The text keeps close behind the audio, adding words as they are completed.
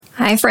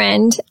Hi,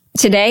 friend.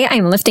 Today,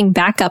 I'm lifting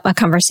back up a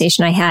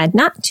conversation I had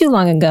not too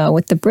long ago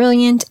with the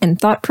brilliant and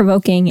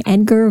thought-provoking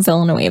Edgar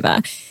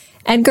Villanueva.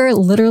 Edgar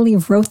literally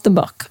wrote the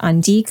book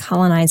on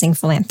decolonizing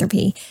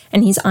philanthropy,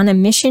 and he's on a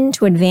mission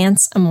to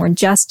advance a more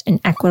just and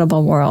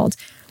equitable world.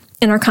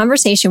 In our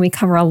conversation, we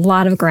cover a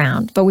lot of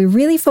ground, but we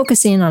really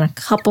focus in on a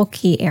couple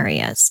key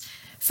areas.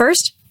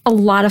 First, a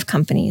lot of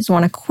companies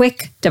want a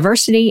quick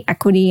diversity,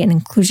 equity, and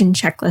inclusion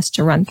checklist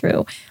to run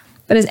through.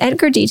 But as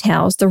Edgar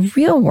details, the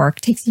real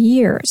work takes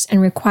years and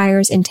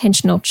requires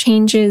intentional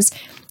changes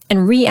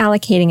and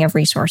reallocating of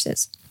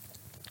resources.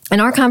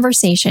 In our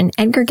conversation,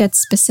 Edgar gets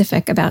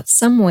specific about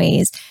some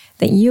ways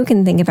that you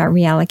can think about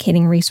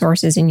reallocating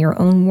resources in your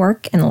own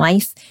work and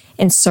life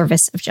in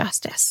service of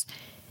justice.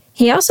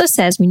 He also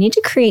says we need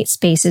to create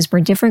spaces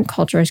where different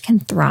cultures can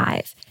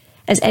thrive.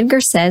 As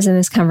Edgar says in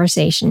this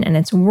conversation, and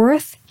it's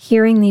worth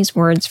hearing these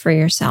words for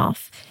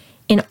yourself,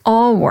 in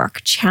all work,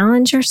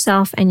 challenge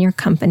yourself and your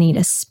company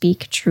to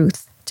speak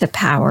truth to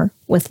power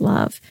with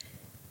love.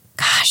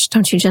 Gosh,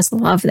 don't you just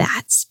love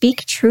that?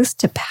 Speak truth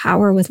to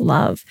power with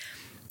love.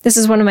 This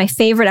is one of my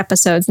favorite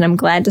episodes, and I'm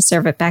glad to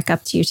serve it back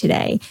up to you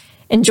today.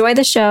 Enjoy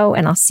the show,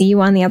 and I'll see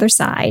you on the other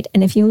side.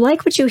 And if you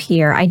like what you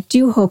hear, I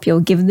do hope you'll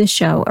give the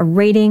show a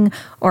rating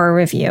or a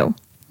review.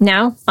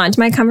 Now, on to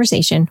my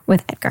conversation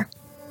with Edgar.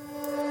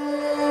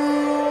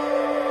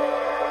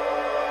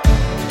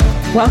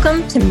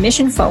 Welcome to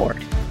Mission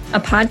Forward, a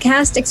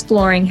podcast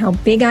exploring how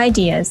big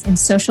ideas and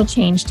social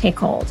change take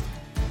hold.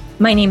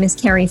 My name is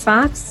Carrie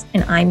Fox,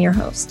 and I'm your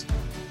host.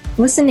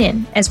 Listen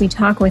in as we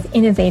talk with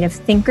innovative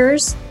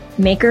thinkers,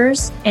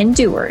 makers, and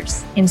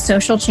doers in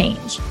social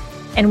change,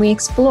 and we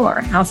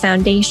explore how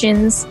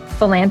foundations,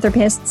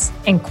 philanthropists,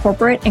 and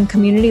corporate and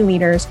community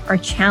leaders are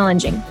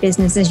challenging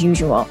business as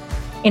usual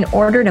in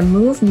order to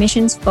move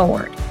missions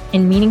forward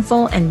in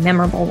meaningful and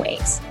memorable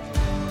ways.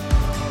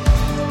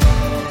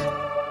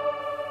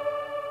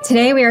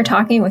 Today, we are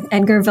talking with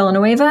Edgar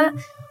Villanueva,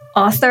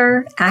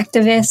 author,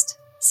 activist,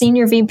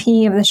 senior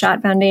VP of the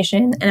Schott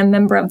Foundation, and a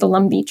member of the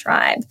Lumbee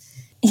tribe.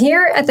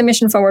 Here at the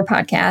Mission Forward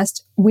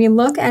podcast, we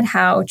look at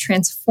how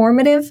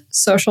transformative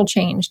social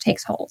change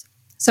takes hold.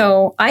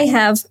 So I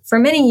have, for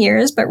many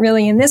years, but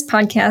really in this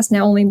podcast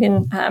now only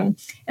been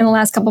in the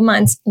last couple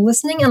months,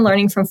 listening and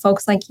learning from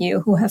folks like you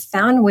who have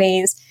found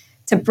ways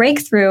to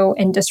break through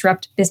and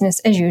disrupt business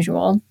as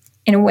usual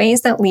in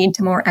ways that lead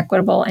to more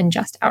equitable and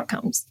just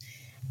outcomes.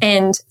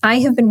 And I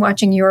have been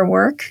watching your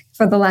work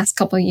for the last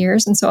couple of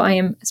years, and so I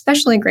am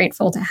especially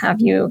grateful to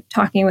have you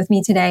talking with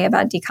me today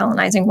about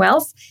decolonizing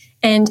wealth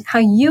and how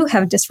you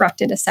have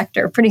disrupted a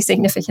sector pretty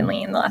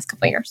significantly in the last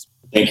couple of years.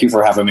 Thank you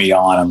for having me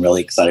on. I'm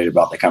really excited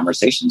about the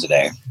conversation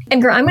today.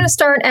 Edgar, I'm going to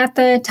start at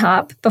the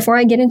top. Before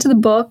I get into the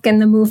book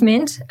and the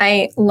movement,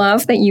 I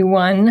love that you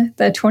won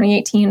the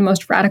 2018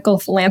 Most Radical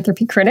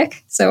Philanthropy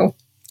Critic, so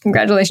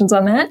congratulations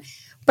on that.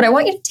 But I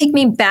want you to take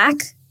me back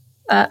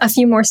a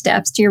few more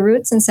steps to your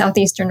roots in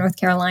southeastern North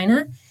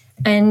Carolina,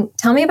 and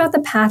tell me about the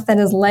path that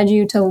has led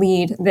you to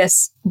lead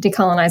this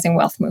decolonizing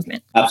wealth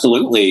movement.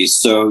 Absolutely.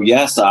 So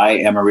yes, I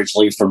am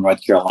originally from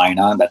North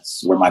Carolina.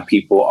 That's where my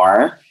people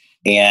are.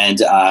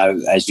 And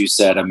as you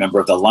said, a member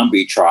of the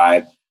Lumbee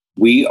tribe.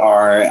 We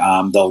are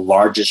the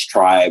largest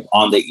tribe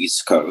on the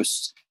East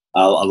Coast.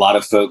 A lot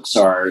of folks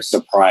are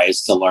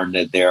surprised to learn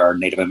that there are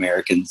Native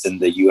Americans in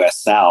the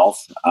U.S.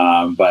 South,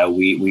 but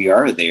we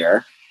are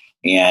there.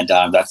 And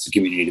that's the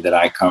community that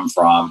I come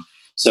from.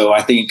 So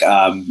I think,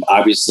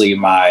 obviously,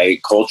 my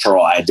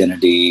cultural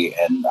identity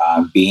and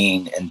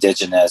being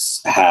Indigenous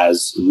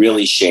has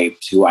really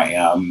shaped who I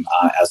am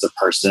as a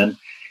person.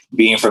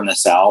 Being from the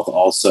South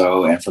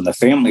also, and from the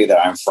family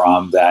that I'm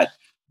from that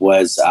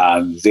was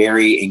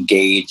very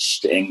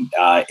engaged in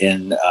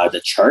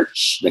the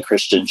church, the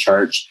Christian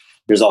church.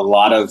 There's a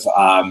lot of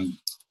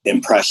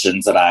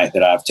impressions that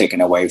I've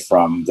taken away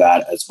from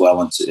that as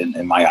well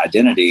in my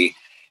identity.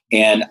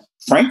 And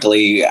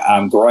frankly,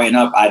 growing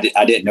up, I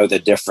didn't know the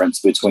difference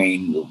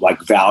between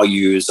like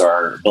values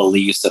or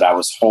beliefs that I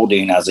was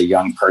holding as a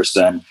young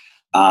person.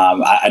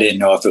 I didn't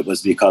know if it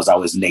was because I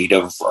was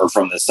Native or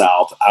from the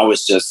South.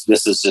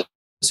 This is just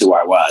who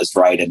I was,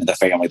 right? And the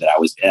family that I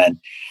was in.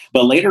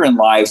 But later in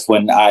life,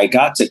 when I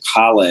got to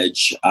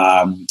college,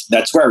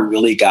 that's where I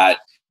really got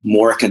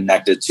more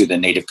connected to the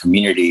Native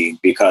community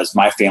because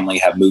my family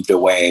had moved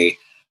away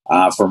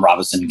from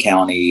Robeson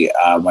County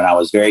when I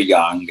was very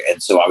young.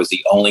 And so I was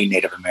the only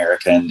Native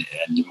American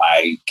in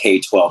my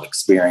K-12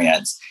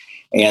 experience.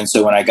 And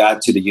so when I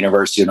got to the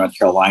University of North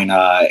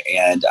Carolina,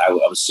 and I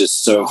was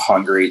just so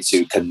hungry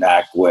to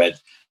connect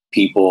with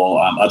people,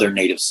 other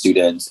Native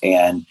students.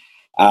 And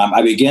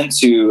I began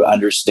to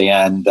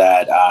understand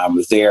that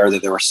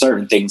there were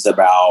certain things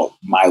about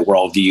my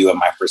worldview and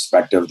my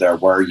perspective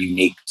that were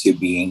unique to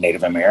being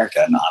Native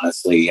American,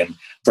 honestly. And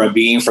from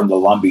being from the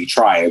Lumbee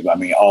tribe, I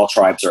mean, all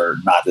tribes are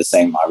not the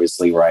same,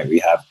 obviously, right? We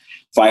have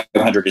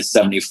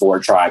 574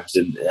 tribes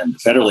and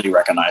federally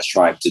recognized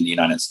tribes in the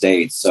United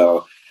States.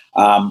 So,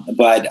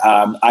 but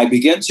I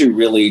began to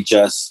really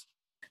just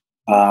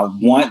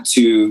want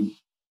to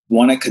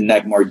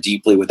connect more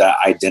deeply with that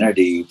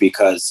identity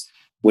because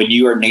when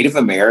you are Native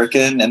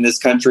American in this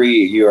country,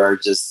 you are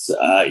just,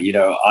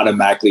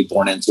 automatically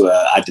born into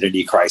an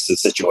identity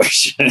crisis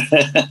situation.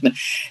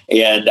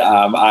 And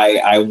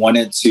I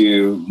wanted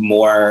to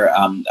more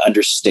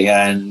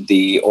understand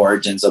the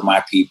origins of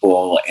my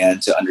people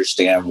and to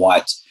understand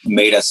what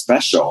made us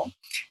special.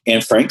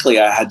 And frankly,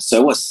 I had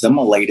so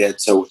assimilated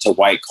to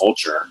white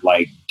culture,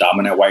 like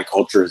dominant white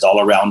culture is all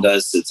around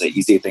us. It's an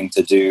easy thing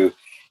to do.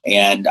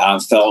 And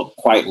felt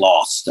quite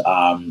lost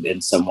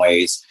in some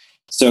ways.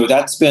 So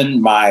that's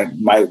been my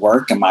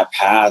work and my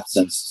path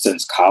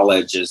since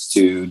college, is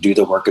to do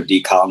the work of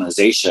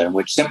decolonization,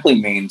 which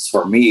simply means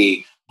for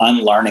me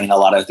unlearning a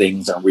lot of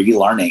things and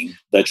relearning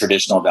the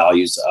traditional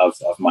values of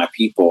my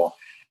people.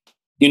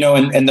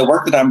 And the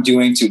work that I'm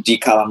doing to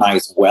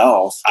decolonize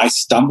wealth, I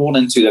stumbled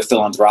into the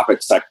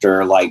philanthropic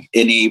sector like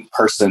any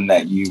person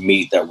that you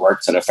meet that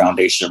works at a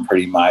foundation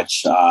pretty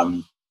much.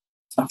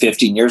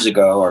 15 years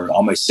ago, or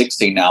almost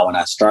 16 now, when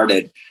I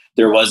started,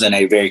 there wasn't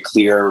a very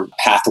clear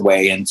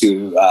pathway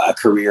into a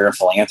career in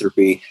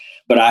philanthropy.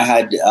 But I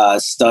had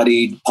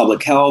studied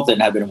public health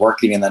and had been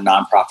working in the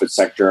nonprofit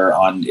sector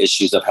on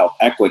issues of health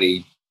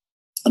equity.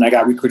 And I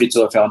got recruited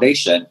to a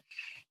foundation.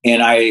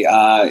 And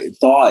I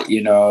thought,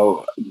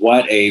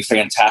 what a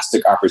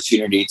fantastic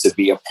opportunity to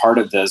be a part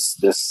of this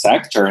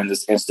sector and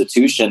this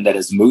institution that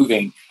is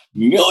moving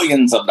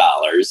millions of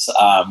dollars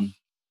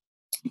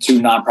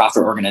to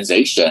nonprofit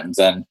organizations.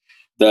 And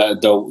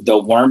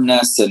the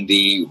warmness and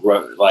the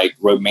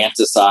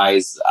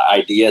romanticized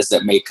ideas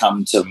that may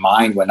come to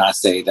mind when I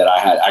say that I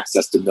had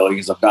access to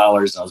millions of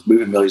dollars and I was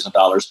moving millions of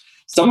dollars.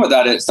 Some of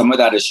that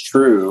is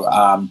true.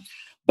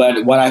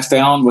 But what I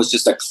found was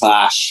just a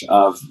clash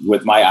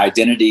with my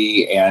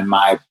identity and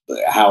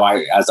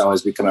as I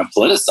was becoming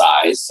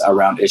politicized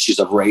around issues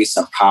of race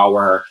and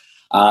power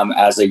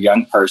as a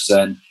young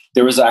person.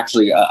 There was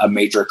actually a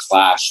major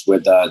clash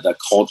with the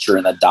culture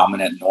and the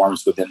dominant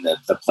norms within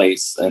the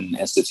place and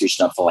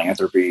institution of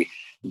philanthropy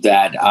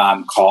that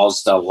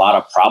caused a lot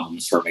of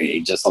problems for me,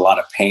 just a lot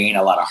of pain,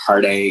 a lot of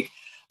heartache,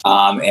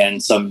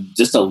 and some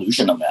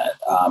disillusionment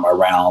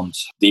around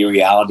the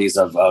realities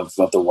of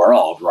the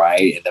world,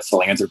 right? And the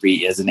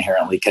philanthropy is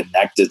inherently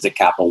connected to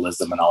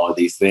capitalism and all of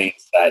these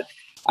things that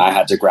I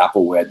had to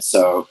grapple with.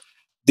 So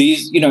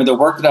the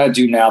work that I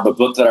do now, the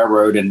book that I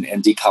wrote in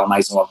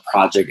Decolonizing Wealth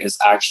Project, is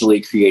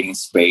actually creating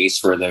space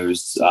for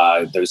those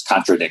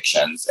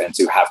contradictions and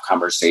to have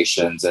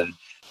conversations and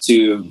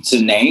to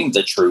name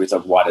the truth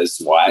of what is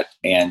what,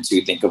 and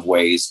to think of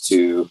ways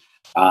to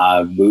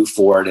move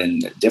forward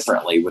and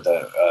differently with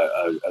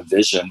a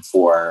vision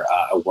for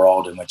a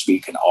world in which we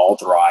can all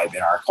thrive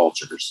in our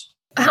cultures.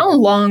 How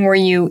long were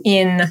you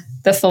in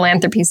the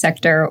philanthropy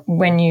sector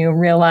when you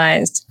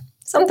realized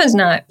something's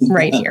not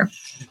right here?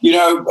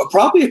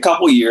 Probably a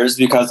couple years,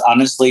 because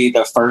honestly,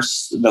 the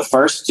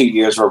first 2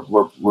 years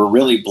were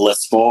really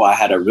blissful. I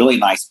had a really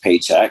nice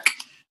paycheck.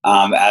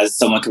 As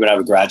someone coming out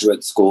of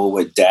graduate school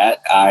with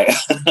debt, I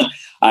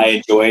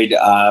enjoyed,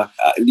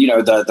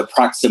 the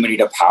proximity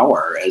to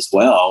power as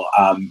well.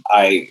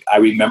 I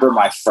remember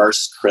my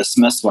first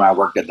Christmas when I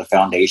worked at the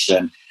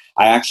foundation.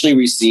 I actually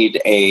received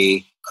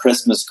a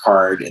Christmas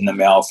card in the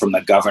mail from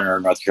the governor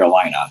of North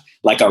Carolina,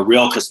 like a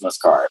real Christmas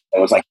card. It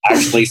was like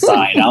actually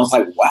signed. I was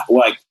like,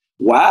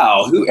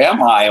 wow, who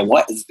am I? And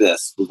what is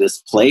this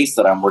place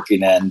that I'm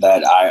working in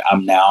that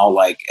I'm now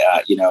at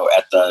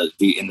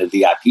in the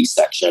VIP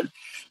section?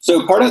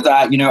 So part of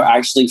that,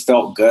 actually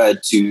felt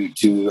good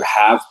to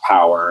have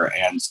power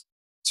and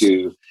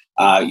to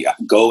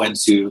go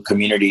into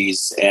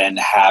communities and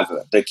have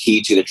the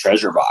key to the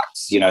treasure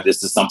box.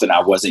 This is something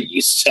I wasn't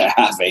used to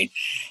having.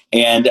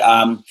 And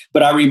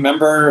but I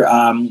remember,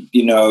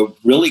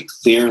 really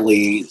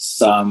clearly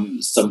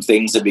some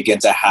things that began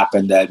to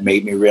happen that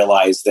made me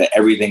realize that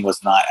everything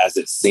was not as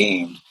it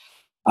seemed.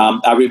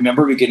 I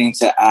remember beginning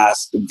to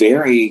ask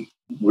very,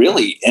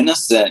 really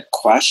innocent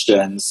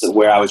questions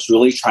where I was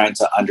really trying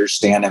to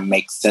understand and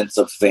make sense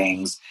of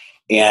things.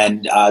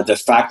 And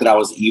the fact that I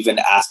was even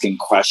asking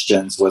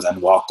questions was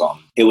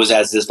unwelcome. It was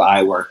as if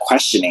I were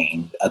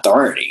questioning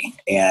authority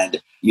and,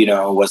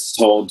 was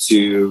told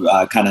to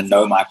kind of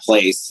know my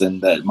place,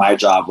 and that my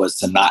job was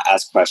to not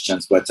ask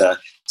questions, but to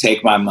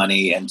take my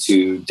money and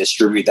to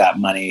distribute that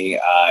money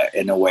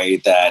in a way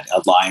that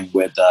aligned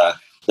with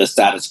the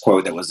status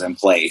quo that was in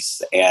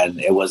place. And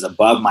it was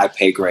above my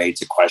pay grade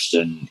to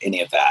question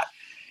any of that.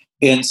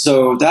 And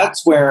so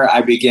that's where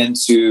I began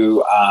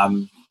to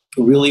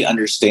really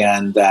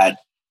understand that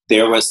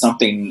there was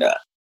something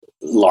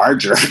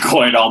larger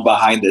going on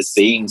behind the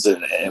scenes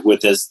in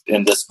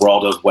this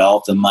world of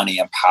wealth and money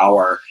and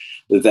power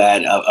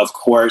that, of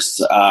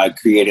course,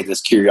 created this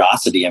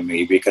curiosity in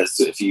me. Because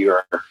if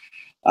you're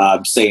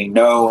saying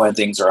no and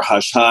things are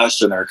hush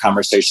hush and there are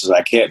conversations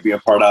I can't be a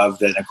part of,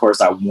 then of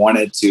course I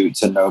wanted to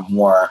know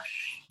more.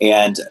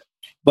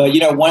 But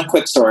one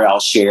quick story I'll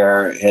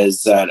share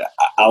is that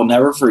I'll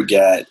never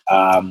forget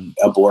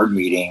a board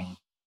meeting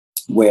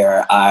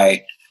where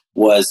I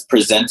was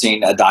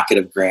presenting a docket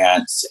of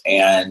grants,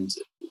 and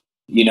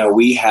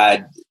we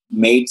had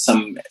made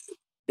some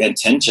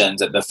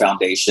intentions at the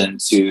foundation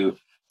to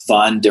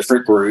fund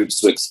different groups,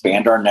 to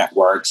expand our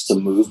networks, to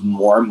move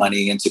more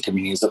money into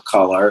communities of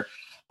color.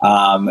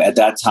 At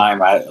that time,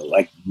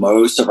 like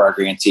most of our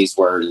grantees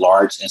were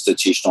large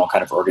institutional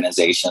kind of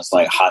organizations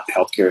like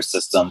healthcare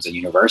systems and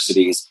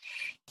universities.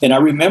 And I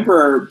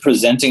remember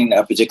presenting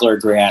a particular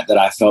grant that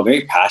I felt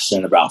very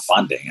passionate about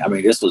funding. I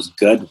mean, this was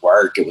good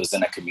work. It was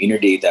in a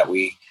community that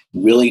we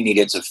really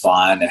needed to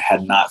fund and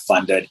had not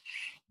funded.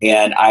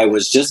 And I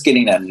was just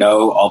getting a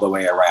no all the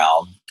way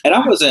around. And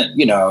I wasn't,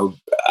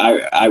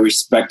 I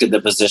respected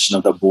the position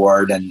of the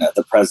board and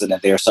the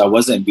president there. So I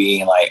wasn't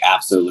being like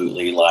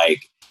absolutely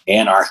like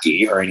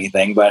anarchy or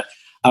anything, but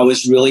I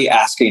was really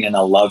asking in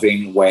a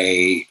loving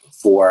way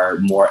for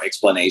more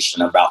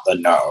explanation about the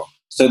no,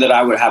 so that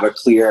I would have a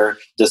clear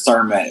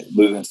discernment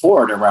moving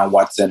forward around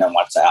what's in and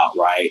what's out,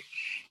 right?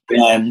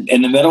 And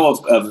in the middle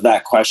of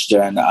that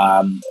question,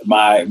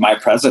 my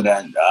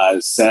president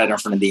said in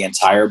front of the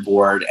entire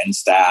board and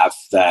staff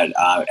that,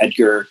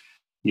 Edgar,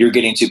 you're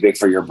getting too big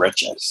for your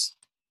britches.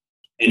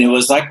 And it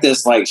was like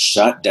this like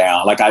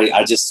shutdown. Like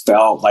I just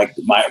felt like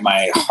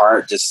my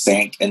heart just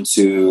sank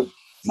into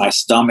my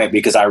stomach,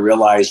 because I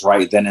realized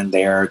right then and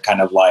there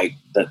kind of like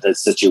the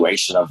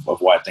situation of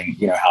what things,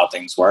 how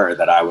things were,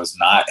 that I was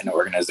not an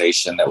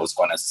organization that was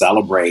going to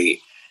celebrate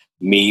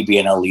me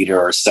being a leader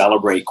or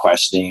celebrate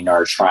questioning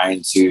or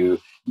trying to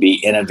be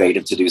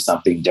innovative to do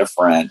something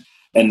different.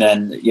 And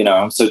then,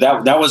 so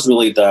that was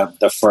really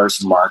the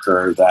first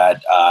marker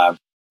that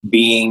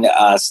being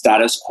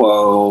status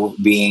quo,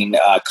 being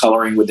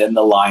coloring within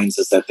the lines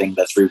is the thing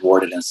that's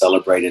rewarded and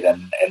celebrated,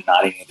 and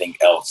not anything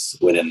else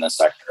within the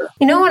sector.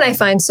 You know what I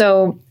find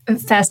so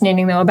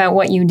fascinating, though, about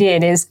what you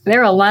did is there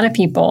are a lot of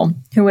people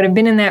who would have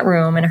been in that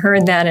room and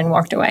heard that and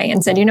walked away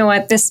and said, you know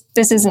what, this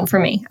isn't for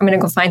me. I'm going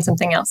to go find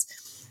something else.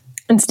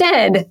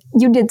 Instead,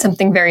 you did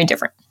something very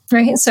different,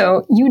 right?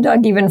 So you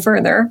dug even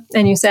further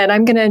and you said,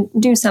 I'm going to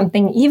do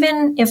something,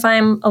 even if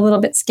I'm a little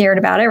bit scared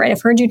about it, right?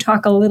 I've heard you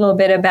talk a little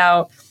bit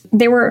about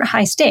there were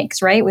high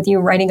stakes, right? With you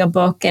writing a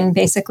book and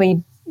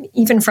basically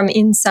even from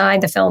inside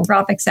the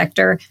philanthropic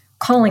sector,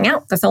 calling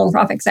out the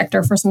philanthropic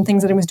sector for some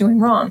things that it was doing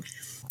wrong.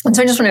 And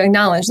so I just want to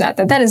acknowledge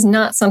that is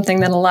not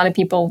something that a lot of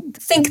people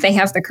think they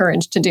have the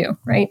courage to do,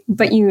 right?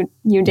 But you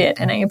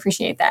did, and I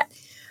appreciate that.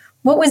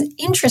 What was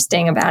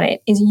interesting about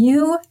it is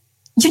you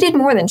did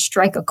more than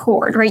strike a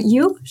chord, right?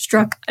 You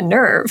struck a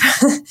nerve,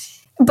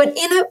 but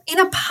in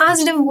a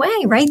positive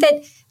way, right?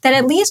 That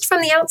at least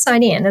from the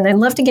outside in, and I'd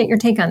love to get your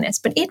take on this,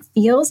 but it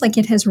feels like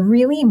it has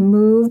really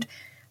moved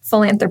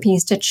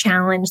philanthropies to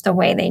challenge the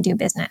way they do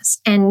business.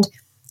 And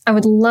I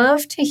would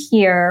love to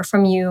hear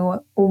from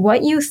you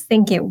what you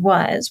think it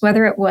was,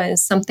 whether it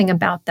was something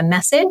about the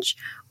message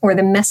or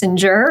the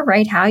messenger,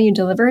 right? How you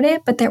delivered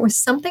it, but there was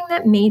something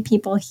that made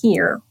people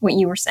hear what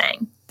you were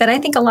saying. That I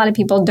think a lot of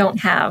people don't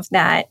have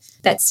that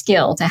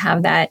skill to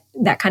have that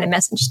kind of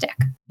message stick.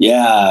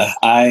 Yeah,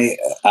 I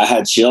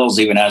had chills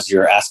even as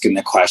you're asking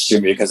the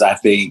question, because I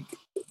think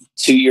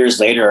 2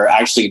 years later,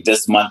 actually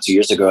this month, 2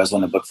 years ago is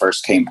when the book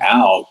first came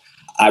out.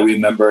 I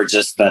remember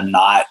just the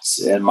knots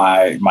in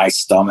my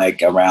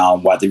stomach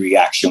around what the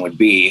reaction would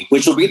be,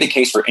 which will be the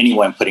case for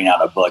anyone putting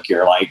out a book.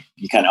 You're like,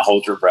 you kind of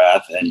hold your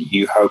breath and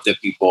you hope that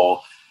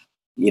people,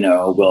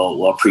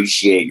 will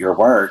appreciate your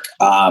work.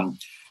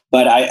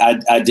 But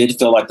I did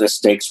feel like the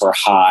stakes were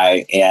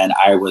high, and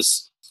I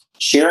was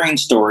sharing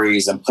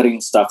stories and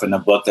putting stuff in the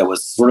book that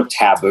was sort of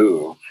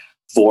taboo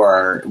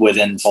for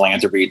within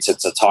philanthropy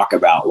to talk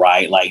about,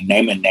 right? Like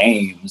naming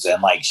names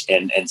and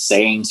and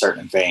saying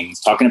certain things,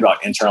 talking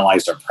about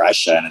internalized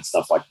oppression and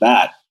stuff like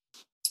that.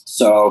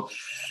 So,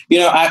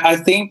 I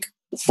think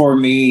for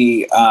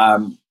me,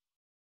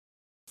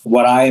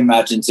 what I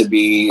imagine to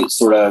be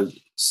sort of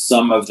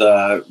some of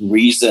the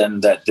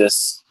reason that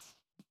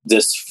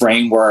this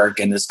framework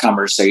and this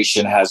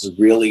conversation has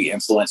really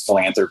influenced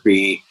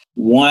philanthropy.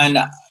 One,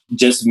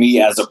 just me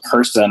as a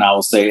person, I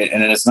will say it,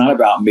 and it's not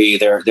about me.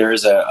 There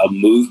is a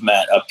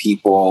movement of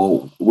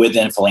people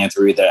within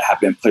philanthropy that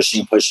have been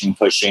pushing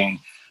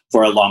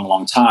for a long,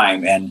 long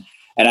time. And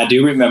I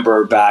do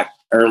remember back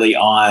early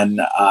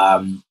on,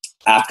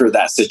 after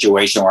that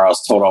situation where I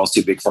was told I was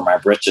too big for my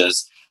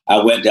britches,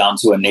 I went down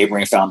to a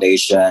neighboring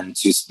foundation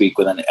to speak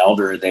with an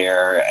elder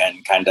there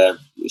and kind of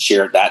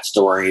shared that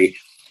story.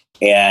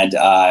 And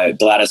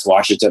Gladys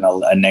Washington,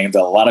 a name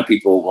that a lot of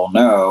people will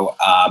know,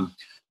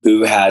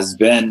 who had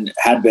been,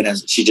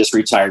 she just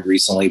retired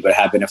recently, but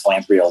had been in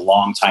philanthropy a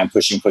long time,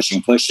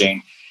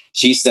 pushing.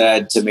 She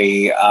said to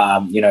me,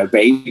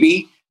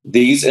 baby,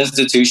 these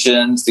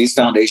institutions, these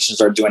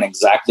foundations are doing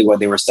exactly what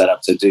they were set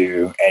up to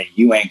do, and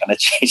you ain't going to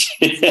change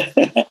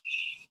it.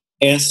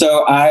 And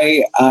so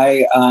I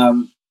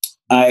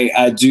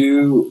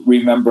do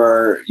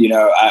remember,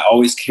 I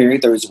always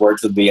carried those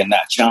words with me in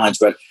that challenge,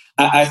 but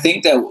I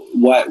think that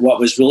what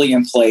was really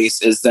in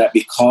place is that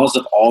because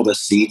of all the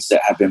seeds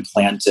that have been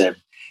planted,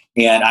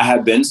 and I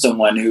have been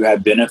someone who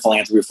had been in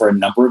philanthropy for a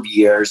number of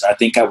years, I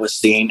think I was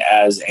seen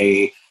as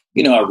a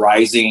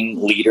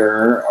rising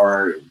leader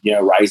or,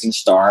 rising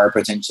star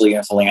potentially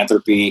in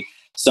philanthropy,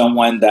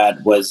 someone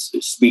that was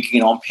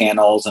speaking on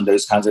panels and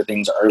those kinds of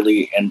things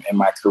early in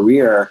my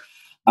career,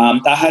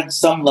 I had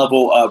some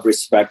level of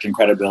respect and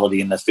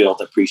credibility in the field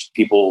that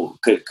people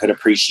could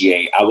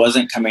appreciate. I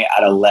wasn't coming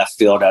out of left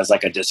field as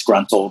like a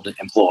disgruntled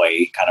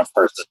employee kind of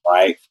person,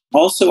 right?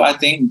 Also, I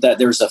think that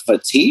there's a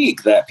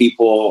fatigue that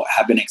people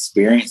have been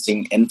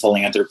experiencing in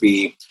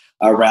philanthropy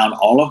around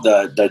all of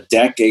the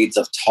decades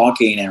of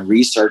talking and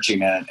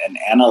researching and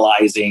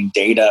analyzing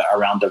data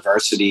around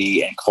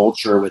diversity and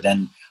culture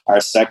within our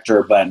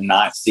sector, but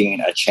not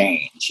seeing a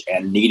change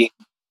and needing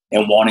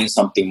and wanting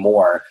something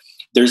more.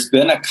 There's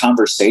been a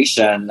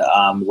conversation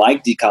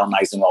like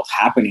decolonizing wealth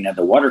happening at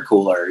the water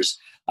coolers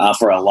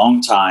for a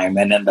long time,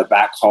 and in the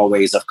back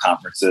hallways of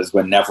conferences,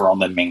 but never on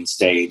the main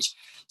stage.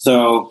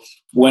 So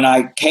when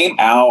I came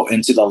out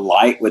into the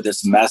light with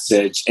this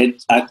message,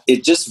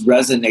 it just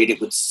resonated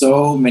with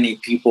so many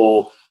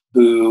people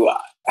who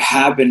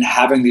have been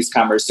having these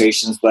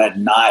conversations, but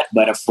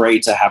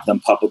afraid to have them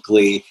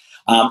publicly,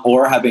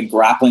 or have been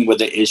grappling with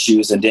the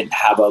issues and didn't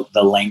have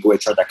the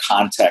language or the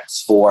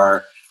context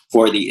for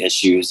the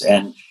issues.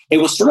 And it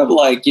was sort of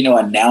like,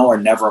 a now or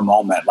never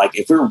moment. Like,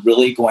 if we're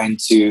really going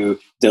to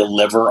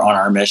deliver on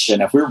our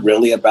mission, if we're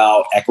really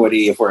about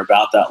equity, if we're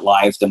about that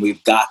life, then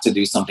we've got to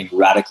do something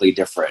radically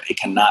different. It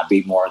cannot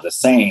be more of the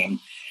same.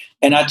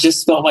 And I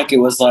just felt like it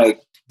was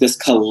like this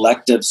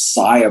collective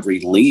sigh of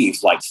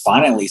relief. Like,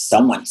 finally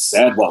someone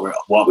said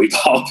what we've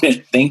all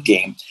been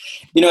thinking.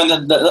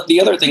 And the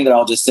other thing that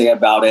I'll just say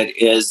about it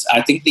is,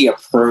 I think the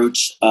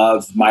approach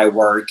of my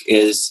work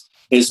is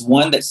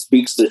one that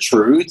speaks the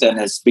truth, and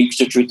it speaks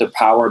the truth of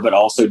power, but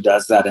also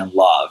does that in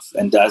love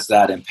and does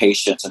that in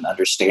patience and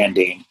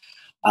understanding.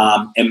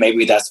 And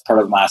maybe that's part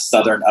of my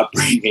Southern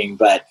upbringing,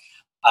 but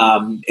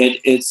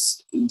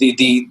it's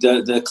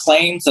the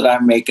claims that I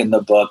make in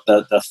the book,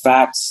 the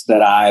facts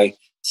that I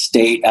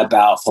state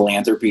about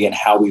philanthropy and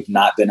how we've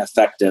not been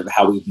effective,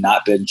 how we've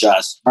not been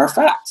just, are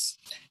facts.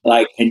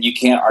 And you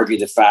can't argue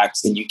the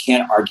facts, and you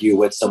can't argue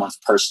with someone's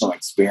personal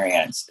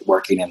experience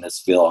working in this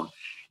field.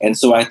 And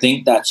so I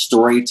think that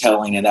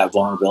storytelling and that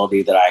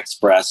vulnerability that I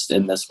expressed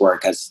in this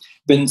work has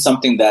been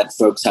something that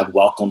folks have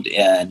welcomed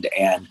in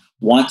and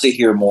want to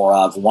hear more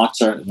of, want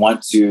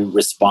to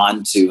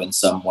respond to in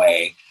some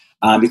way.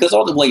 Because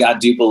ultimately, I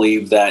do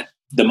believe that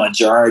the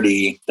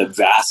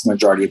vast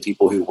majority of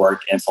people who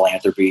work in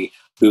philanthropy,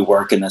 who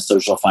work in the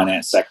social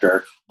finance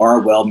sector,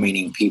 are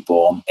well-meaning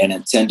people and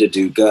intend to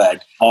do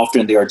good.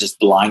 Often they are just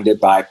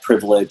blinded by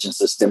privilege and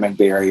systemic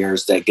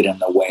barriers that get in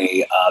the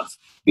way of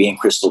being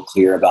crystal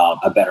clear about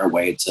a better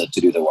way to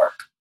do the work.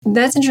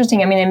 That's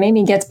interesting. I mean, it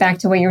maybe gets back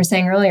to what you were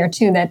saying earlier,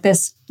 too, that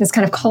this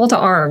kind of call to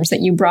arms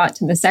that you brought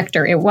to the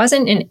sector, it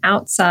wasn't an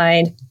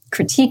outside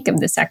critique of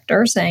the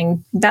sector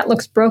saying, that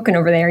looks broken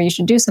over there, you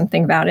should do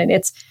something about it.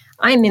 It's,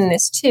 I'm in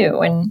this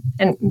too,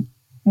 and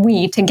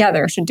we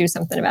together should do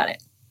something about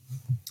it.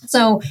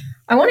 So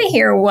I want to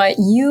hear what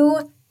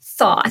you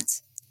thought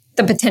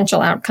the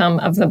potential outcome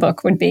of the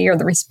book would be, or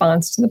the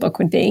response to the book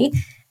would be.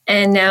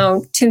 And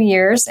now, 2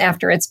 years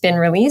after it's been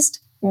released,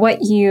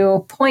 what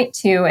you point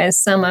to as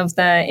some of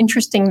the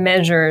interesting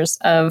measures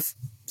of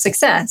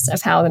success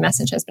of how the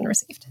message has been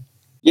received.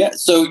 Yeah.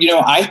 So,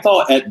 I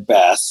thought at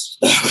best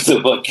when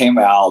the book came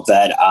out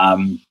that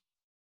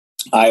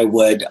I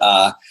would,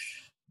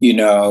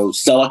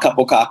 sell a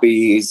couple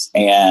copies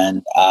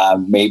and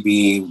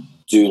maybe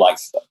do like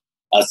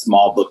a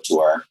small book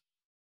tour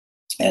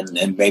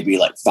and maybe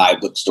like 5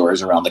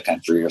 bookstores around the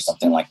country or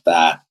something like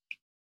that.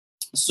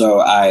 So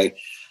I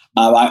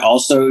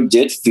also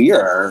did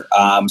fear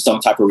some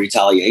type of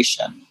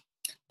retaliation.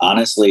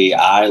 Honestly,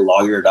 I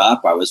lawyered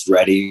up. I was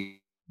ready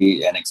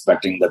and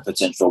expecting the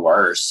potential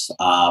worse.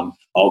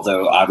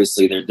 Although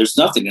obviously there's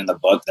nothing in the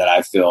book that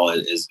I feel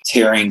is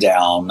tearing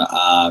down,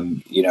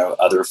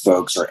 other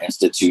folks or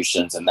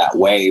institutions in that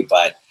way.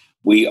 But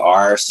we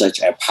are such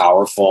a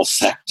powerful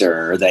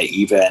sector that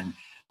even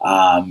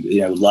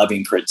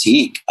loving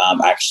critique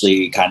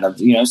actually kind of,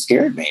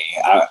 scared me.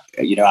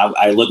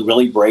 I look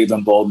really brave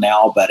and bold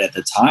now, but at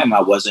the time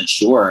I wasn't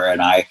sure.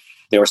 And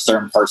there were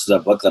certain parts of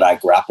the book that I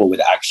grappled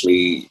with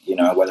actually,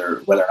 whether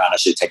or not I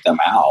should take them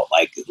out,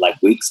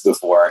 like weeks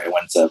before it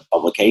went to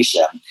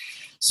publication.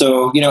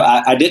 So,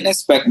 I didn't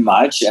expect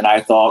much, and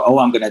I thought,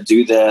 I'm going to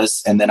do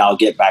this and then I'll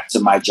get back to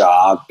my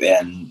job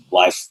and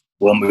life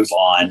will move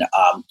on.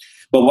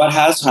 But what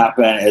has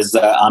happened is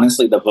that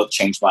honestly, the book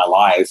changed my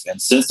life. And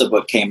since the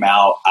book came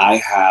out, I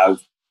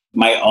have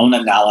my own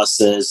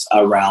analysis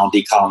around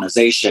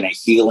decolonization and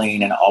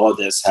healing, and all of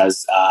this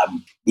has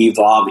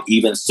evolved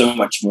even so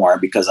much more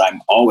because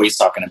I'm always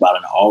talking about it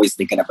and always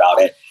thinking about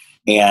it.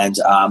 And,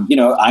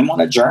 I'm on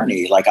a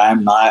journey. Like,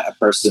 I'm not a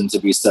person to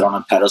be set on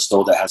a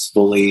pedestal that has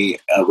fully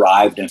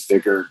arrived and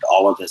figured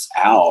all of this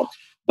out.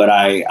 But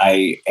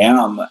I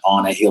am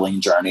on a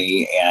healing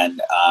journey,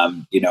 and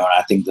and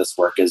I think this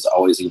work is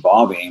always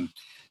evolving.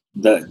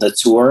 The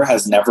tour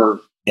has never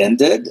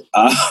ended.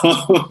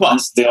 I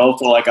still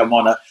feel like I'm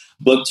on a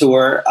book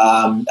tour.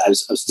 I'm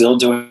still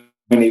doing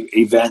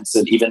events,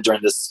 and even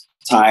during this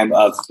time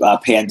of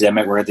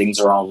pandemic where things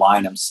are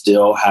online, I'm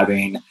still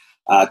having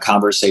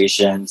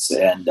conversations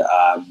and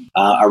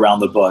around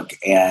the book.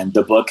 And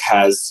the book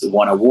has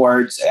won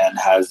awards and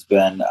has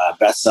been a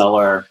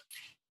bestseller.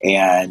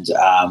 And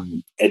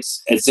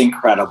it's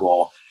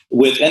incredible.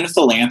 Within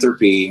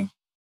philanthropy,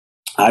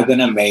 I've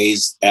been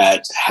amazed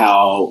at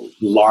how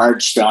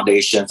large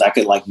foundations, I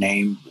could like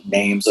name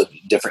names of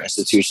different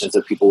institutions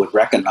that people would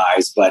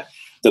recognize, but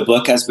the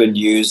book has been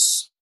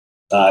used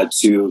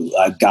to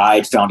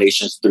guide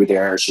foundations through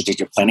their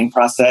strategic planning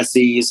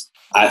processes.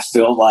 I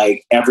feel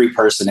like every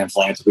person in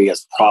philanthropy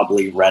has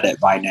probably read it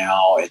by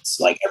now. It's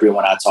like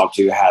everyone I talk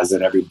to has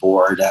it, every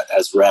board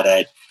has read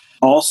it.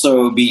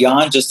 Also,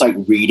 beyond just like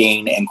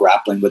reading and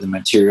grappling with the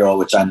material,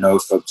 which I know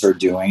folks are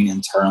doing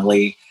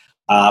internally,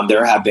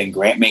 there have been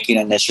grant making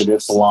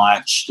initiatives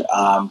launched.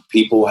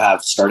 People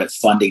have started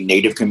funding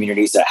Native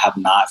communities that have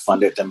not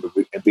funded them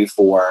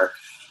before.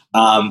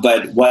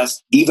 But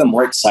what's even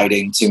more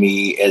exciting to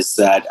me is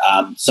that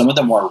some of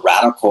the more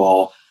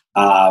radical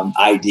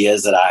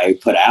ideas that I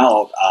put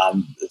out,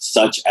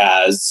 such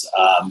as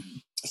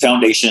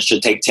foundations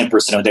should take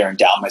 10% of their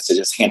endowments to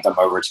just hand them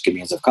over to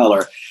communities of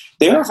color.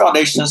 There are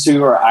foundations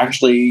who are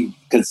actually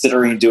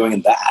considering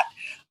doing that.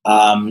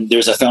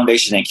 There's a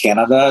foundation in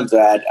Canada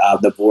that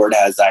the board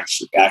has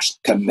actually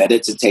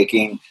committed to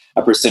taking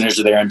a percentage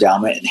of their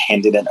endowment and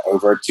handing it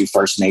over to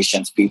First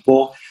Nations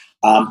people.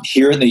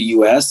 Here in the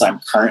U.S., I'm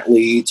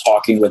currently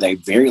talking with a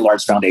very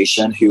large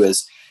foundation who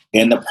is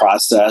in the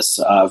process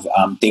of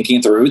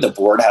thinking through. The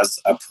board has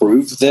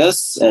approved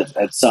this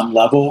at some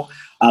level,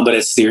 but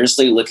it's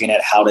seriously looking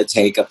at how to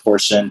take a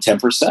portion,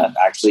 10%,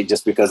 actually,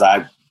 just because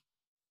I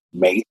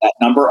made that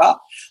number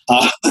up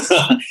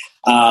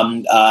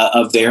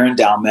of their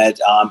endowment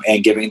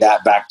and giving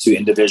that back to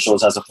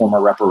individuals as a form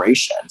of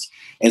reparations.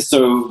 And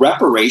so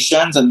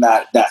reparations and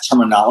that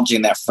terminology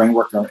and that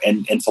framework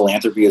in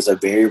philanthropy is a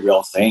very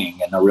real thing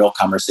and a real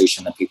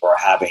conversation that people are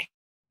having.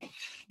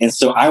 And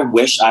so I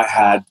wish I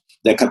had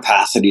the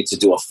capacity to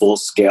do a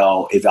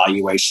full-scale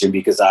evaluation,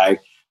 because I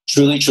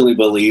truly, truly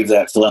believe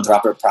that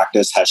philanthropic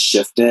practice has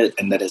shifted,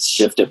 and that it's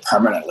shifted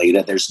permanently,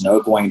 that there's no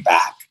going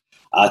back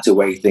to the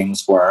way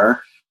things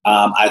were.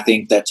 I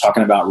think that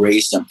talking about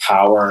race and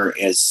power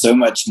is so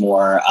much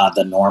more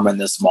the norm in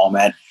this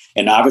moment.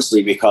 And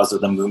obviously, because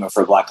of the movement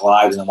for Black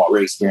Lives and what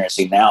we're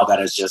experiencing now, that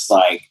has just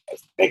like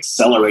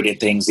accelerated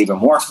things even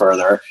more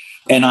further.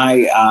 And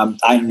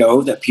I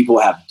know that people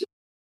have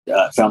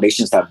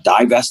foundations have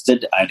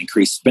divested and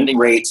increased spending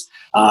rates.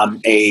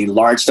 A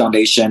large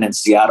foundation in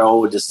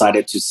Seattle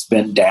decided to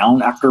spend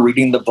down after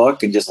reading the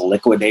book and just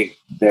liquidate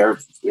their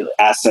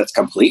assets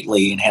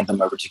completely and hand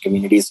them over to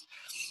communities.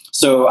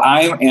 So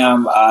I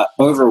am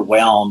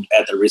overwhelmed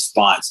at the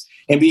response.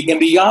 And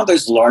beyond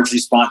those large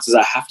responses,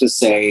 I have to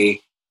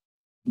say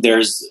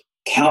there's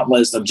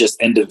countless of just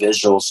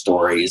individual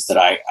stories that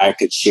I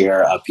could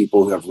share of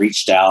people who have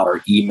reached out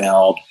or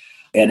emailed.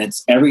 And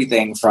it's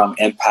everything from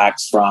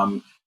impacts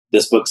from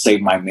this book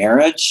saved my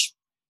marriage.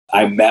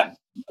 I met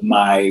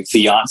my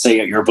fiance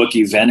at your book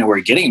event and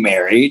we're getting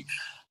married,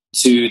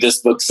 to this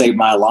book saved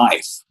my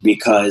life.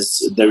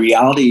 Because the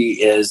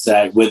reality is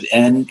that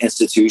within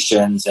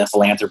institutions and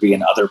philanthropy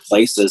and other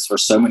places, for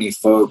so many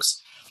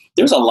folks,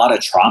 there's a lot of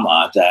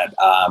trauma that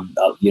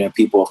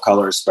people of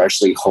color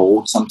especially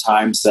hold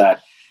sometimes,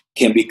 that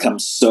can become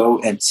so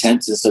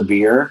intense and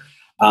severe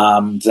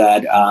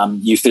that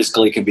you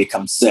physically can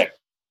become sick.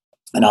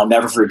 And I'll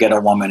never forget a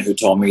woman who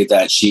told me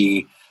that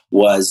she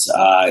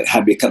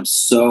had become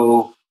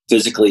so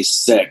physically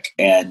sick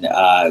and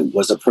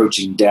was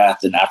approaching death,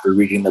 and after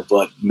reading the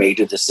book made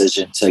a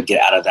decision to get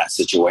out of that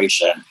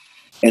situation.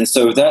 And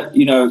so that,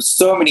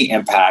 so many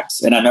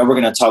impacts. And I know we're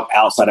going to talk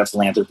outside of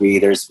philanthropy.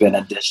 There's been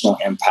additional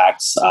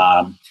impacts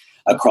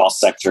across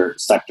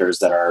sectors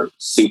that are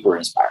super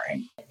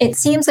inspiring. It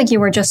seems like you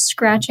were just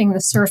scratching the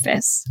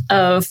surface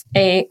of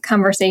a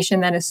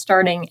conversation that is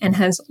starting and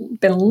has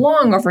been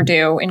long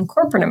overdue in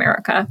corporate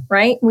America,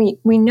 right? We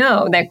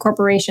know that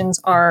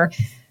corporations are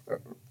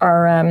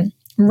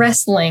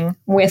wrestling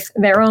with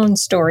their own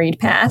storied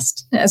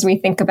past as we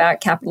think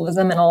about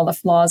capitalism and all the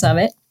flaws of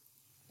it.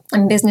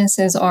 And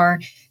businesses are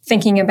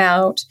thinking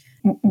about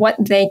what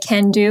they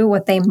can do,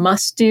 what they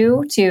must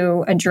do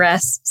to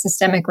address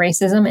systemic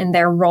racism and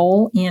their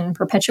role in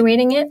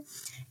perpetuating it.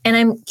 And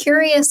I'm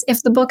curious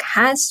if the book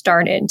has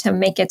started to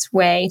make its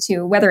way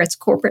to whether it's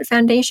corporate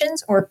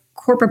foundations or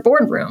corporate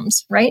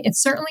boardrooms, right? It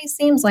certainly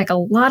seems like a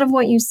lot of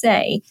what you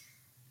say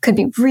could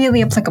be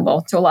really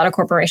applicable to a lot of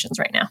corporations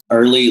right now.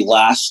 Early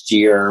last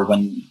year,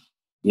 when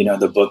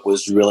the book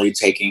was really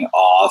taking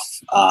off,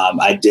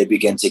 I did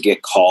begin to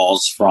get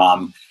calls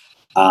from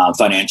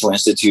financial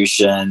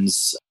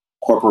institutions,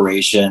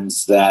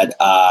 corporations that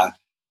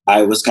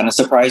I was kind of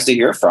surprised to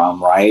hear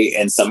from, right?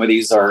 And some of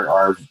these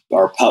are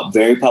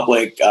very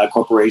public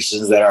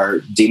corporations that are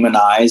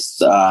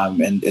demonized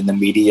in the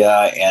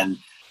media and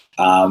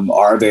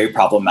are very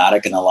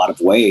problematic in a lot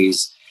of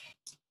ways.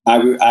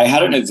 I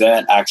had an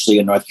event actually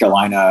in North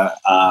Carolina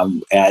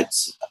at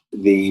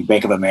the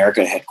Bank of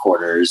America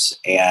headquarters,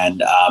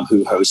 and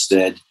who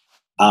hosted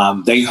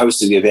They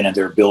hosted the event in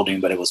their building,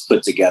 but it was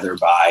put together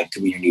by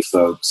community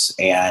folks.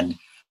 And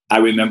I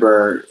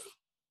remember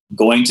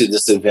going to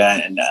this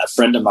event, and a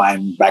friend of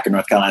mine back in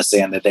North Carolina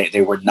saying that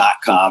they would not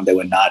come, they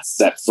would not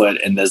set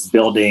foot in this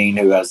building,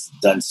 who has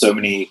done so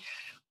many,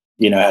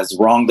 has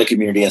wronged the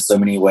community in so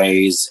many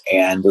ways,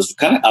 and was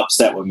kind of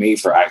upset with me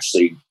for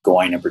actually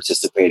going and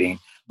participating,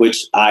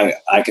 which I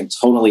can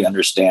totally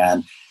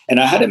understand. And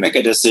I had to make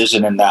a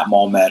decision in that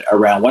moment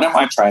around, what am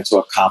I trying to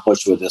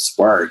accomplish with this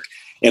work?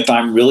 If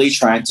I'm really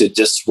trying to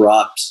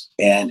disrupt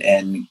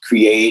and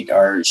create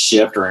or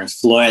shift or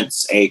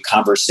influence a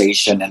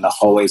conversation in the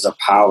hallways of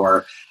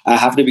power, I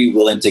have to be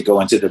willing to go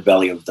into the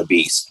belly of the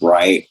beast,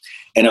 right?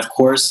 And of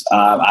course,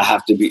 I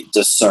have to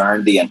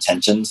discern the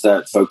intentions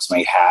that folks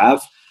may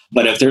have.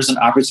 But if there's an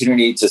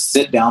opportunity to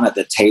sit down at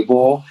the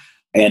table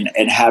and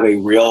have a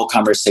real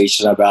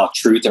conversation about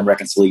truth and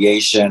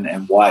reconciliation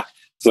and what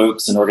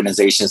folks and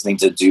organizations need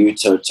to do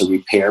to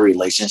repair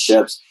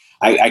relationships,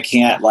 I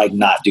can't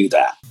not do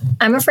that.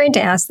 I'm afraid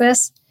to ask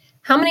this.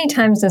 How many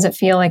times does it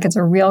feel like it's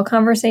a real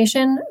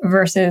conversation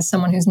versus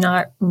someone who's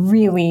not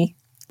really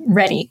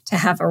ready to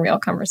have a real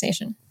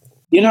conversation?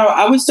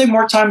 I would say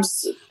more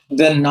times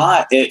than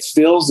not, it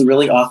feels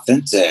really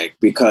authentic,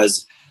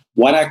 because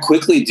what I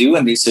quickly do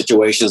in these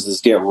situations is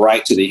get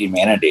right to the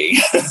humanity,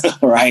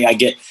 right? I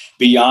get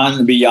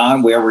beyond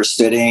where we're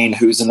sitting,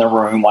 who's in the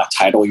room, what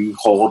title you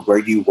hold, where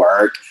you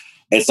work.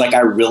 It's like I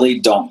really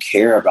don't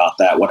care about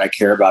that. What I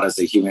care about is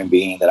the human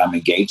being that I'm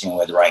engaging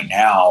with right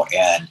now.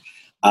 And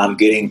I'm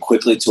getting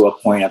quickly to a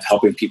point of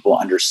helping people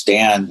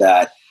understand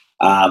that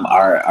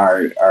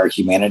our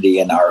humanity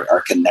and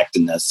our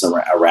connectedness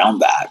around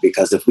that.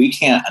 Because if we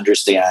can't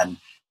understand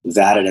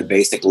that at a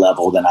basic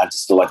level, then I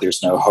just feel like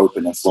there's no hope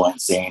in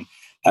influencing.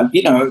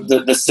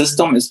 The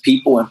system is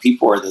people, and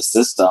people are the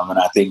system. And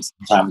I think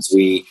sometimes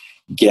we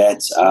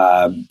get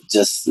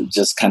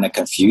just kind of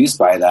confused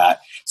by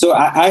that. So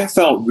I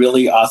felt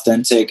really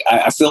authentic.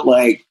 I feel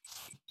like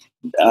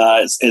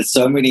in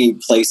so many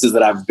places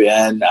that I've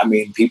been, I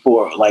mean, people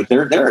are like,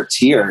 there are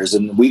tears,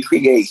 and we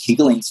create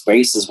healing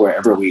spaces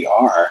wherever we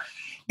are.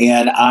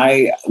 And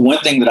one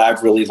thing that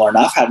I've really learned,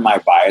 I've had my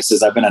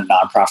biases. I've been a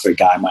nonprofit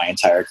guy my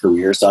entire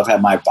career. So I've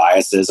had my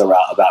biases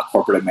about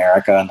corporate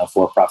America and the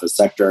for-profit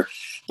sector.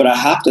 But I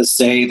have to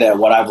say that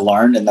what I've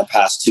learned in the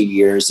past 2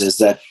 years is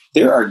that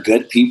there are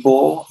good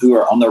people who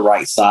are on the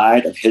right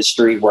side of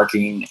history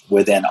working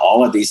within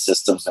all of these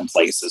systems and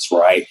places,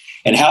 right?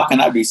 And how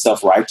can I be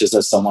self-righteous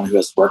as someone who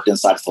has worked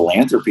inside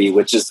philanthropy,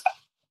 which is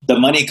the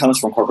money comes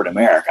from corporate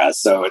America.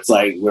 So it's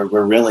like we're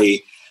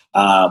really,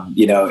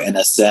 in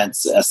a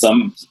sense,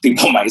 some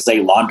people might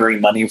say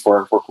laundering money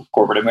for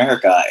corporate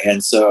America.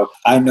 And so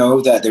I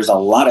know that there's a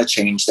lot of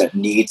change that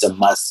needs and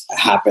must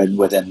happen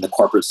within the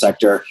corporate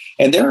sector.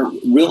 And there are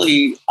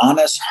really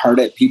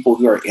honest-hearted people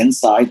who are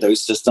inside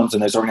those systems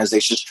and those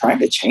organizations trying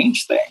to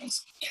change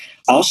things.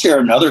 I'll share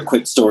another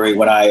quick story.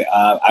 When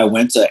I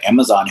went to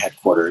Amazon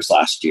headquarters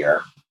last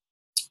year,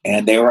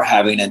 and they were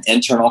having an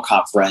internal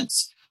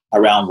conference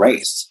around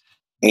race.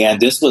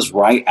 And this was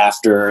right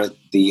after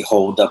the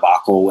whole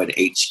debacle with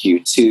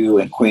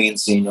HQ2 and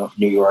Queens, New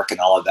York, and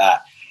all of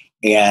that.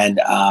 And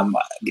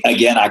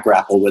again, I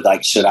grappled with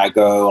should I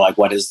go?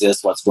 What is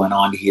this? What's going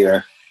on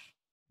here?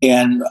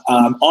 And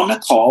on the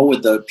call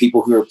with the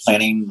people who were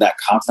planning that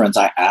conference,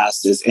 I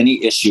asked, is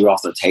any issue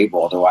off the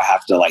table? Do I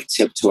have to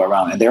tiptoe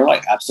around? And they were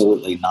like,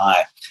 absolutely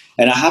not.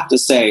 And I have to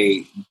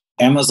say,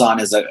 Amazon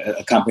is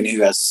a company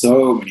who has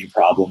so many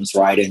problems,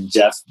 right? And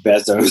Jeff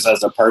Bezos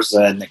as a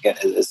person, again,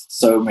 is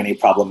so many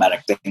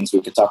problematic things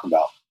we could talk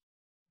about.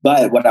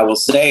 But what I will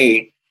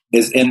say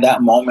is in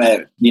that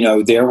moment,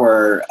 there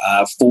were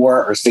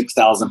 4,000 or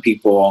 6,000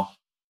 people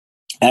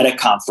at a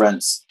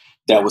conference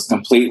that was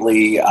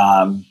completely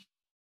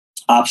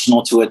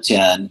optional to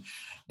attend.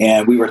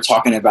 And we were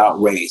talking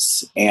about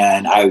race.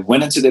 And I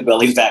went into the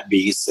belly of that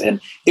beast.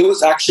 And it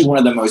was actually one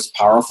of the most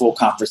powerful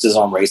conferences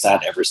on race I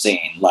had ever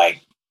seen.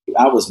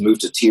 I was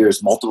moved to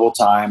tears multiple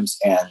times,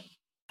 and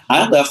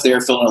I left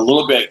there feeling a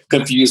little bit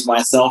confused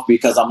myself,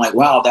 because I'm like,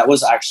 wow, that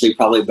was actually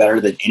probably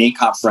better than any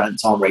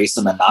conference on race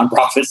in the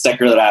nonprofit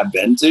sector that I've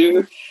been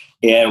to.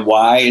 And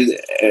why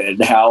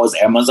and how is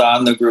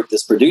Amazon the group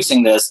that's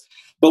producing this?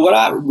 But what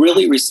I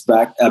really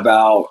respect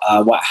about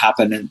what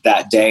happened in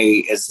that day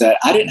is that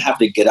I didn't have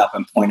to get up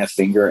and point a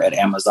finger at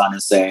Amazon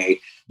and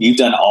say, you've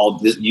done all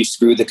this, you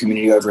screwed the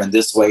community over in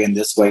this way and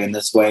this way and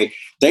this way.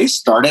 They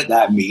started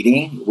that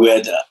meeting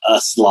with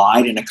a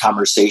slide and a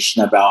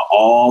conversation about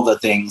all the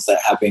things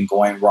that have been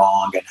going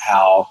wrong and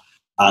how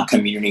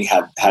community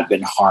had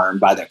been harmed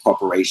by that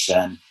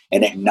corporation,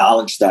 and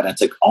acknowledged that and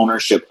took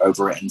ownership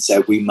over it and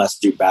said, we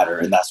must do better.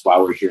 And that's why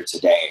we're here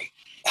today.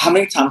 How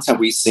many times have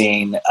we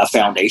seen a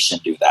foundation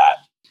do that?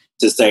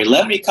 To say,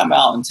 let me come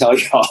out and tell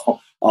y'all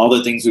all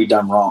the things we've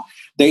done wrong.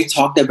 They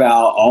talked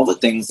about all the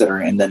things that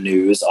are in the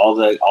news, all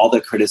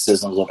the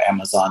criticisms of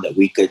Amazon that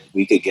we could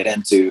get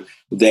into.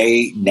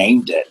 They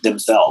named it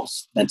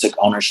themselves and took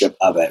ownership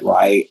of it,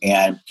 right?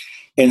 And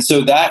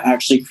so that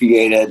actually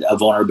created a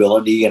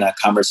vulnerability and a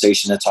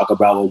conversation to talk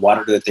about, well, what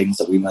are the things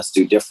that we must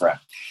do different?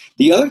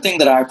 The other thing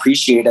that I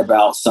appreciate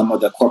about some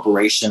of the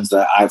corporations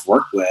that I've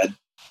worked with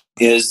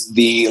is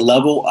the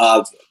level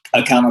of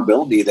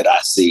accountability that I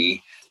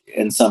see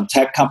in some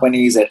tech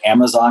companies at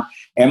Amazon.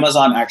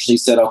 Amazon actually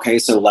said, okay,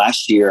 so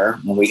last year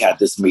when we had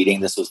this meeting,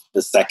 this was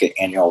the second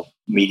annual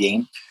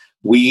meeting,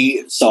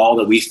 we saw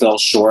that we fell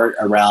short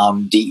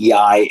around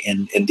DEI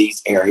in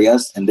these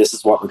areas, and this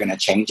is what we're going to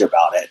change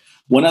about it.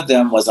 One of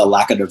them was a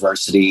lack of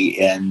diversity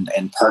in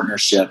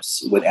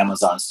partnerships with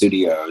Amazon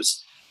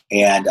Studios.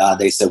 And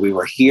they said, we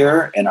were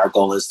here and our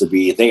goal is to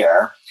be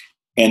there.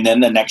 And then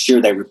the next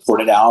year they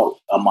reported out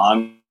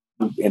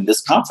in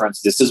this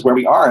conference, this is where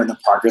we are and the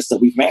progress that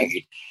we've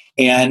made.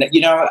 And,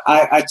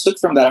 I took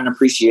from that an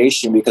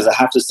appreciation, because I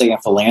have to say in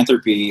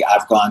philanthropy,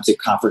 I've gone to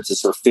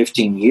conferences for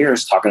 15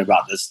 years talking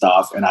about this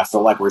stuff. And I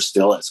feel like we're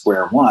still at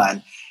square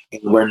one.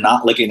 And we're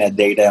not looking at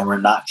data and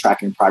we're not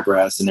tracking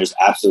progress. And there's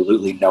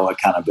absolutely no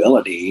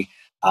accountability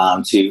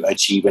to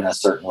achieving a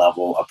certain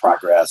level of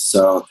progress.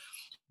 So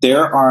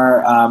there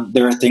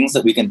are things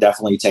that we can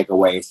definitely take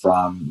away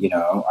from,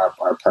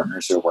 our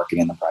partners who are working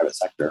in the private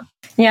sector.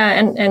 Yeah,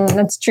 and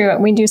that's true.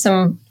 We do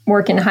some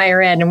work in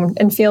higher ed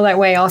and feel that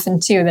way often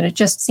too, that it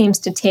just seems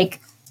to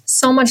take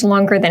so much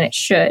longer than it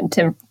should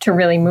to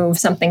really move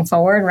something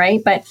forward,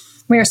 right? But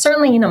we are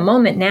certainly in a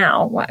moment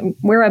now.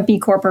 We're a B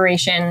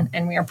Corporation,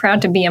 and we are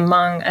proud to be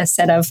among a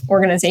set of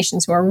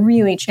organizations who are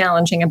really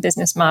challenging a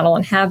business model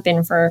and have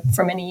been for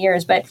many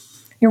years. But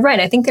you're right.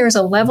 I think there's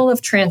a level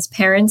of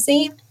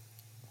transparency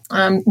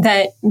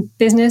that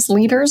business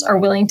leaders are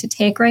willing to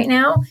take right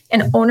now,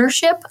 and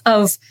ownership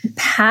of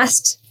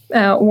past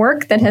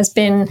work that has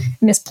been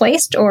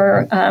misplaced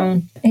or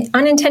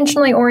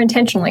unintentionally or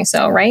intentionally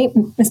so, right?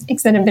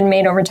 Mistakes that have been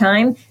made over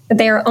time that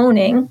they are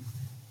owning,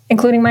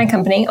 including my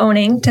company,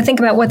 owning to think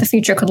about what the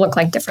future could look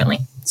like differently.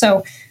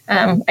 So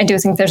I do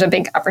think there's a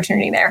big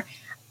opportunity there.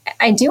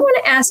 I do want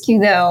to ask you,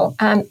 though,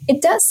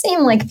 it does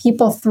seem like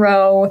people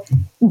throw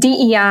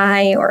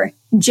DEI or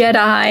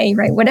Jedi,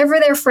 right? Whatever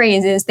their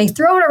phrase is, they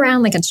throw it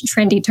around like it's a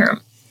trendy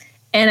term.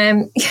 And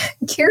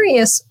I'm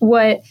curious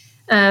what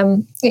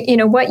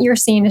you're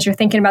seeing as you're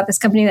thinking about this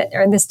company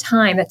or this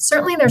time, that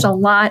certainly there's a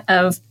lot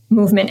of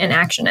movement and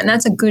action. And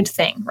that's a good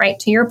thing, right?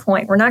 To your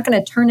point, we're not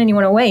going to turn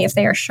anyone away if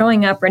they are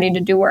showing up ready to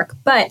do work.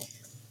 But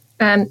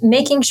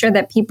making sure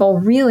that people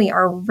really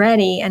are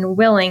ready and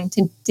willing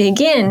to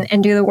dig in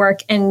and do the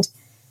work and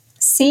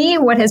see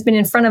what has been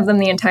in front of them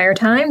the entire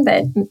time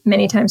that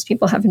many times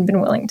people haven't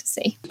been willing to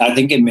see. I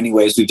think in many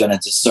ways we've done a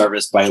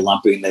disservice by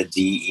lumping the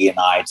D, E, and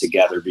I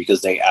together,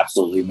 because they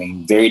absolutely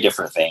mean very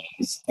different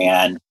things.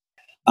 And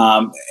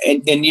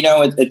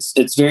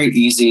it's very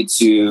easy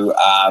to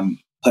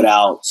put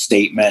out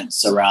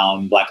statements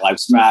around Black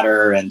Lives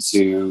Matter and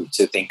to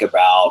think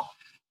about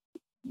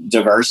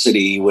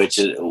diversity, which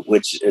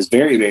is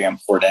very, very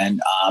important.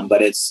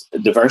 But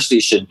diversity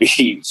should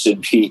be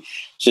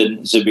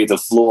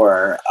the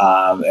floor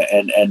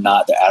and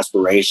not the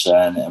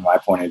aspiration, in my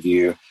point of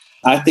view.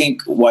 I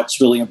think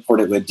what's really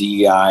important with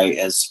DEI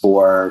is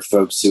for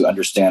folks to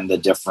understand the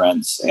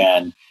difference.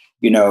 And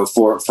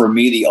for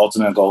me, the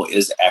ultimate goal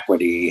is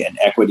equity, and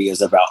equity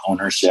is about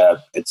ownership.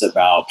 It's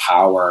about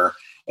power.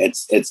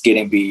 It's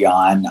getting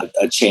beyond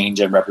a change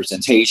in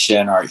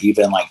representation, or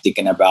even like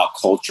thinking about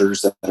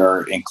cultures that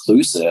are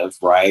inclusive,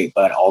 right?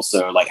 But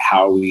also like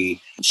how are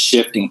we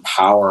shifting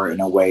power in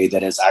a way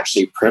that is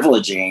actually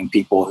privileging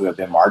people who have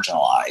been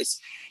marginalized.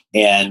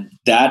 And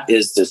that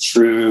is the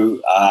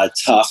true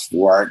tough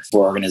work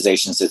for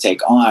organizations to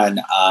take on,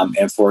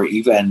 and for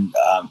even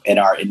in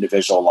our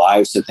individual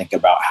lives to think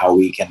about how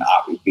we can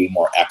be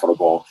more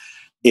equitable.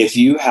 If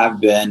you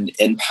have been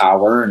in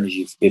power and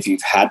if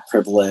you've had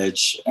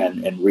privilege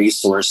and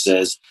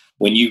resources,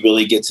 when you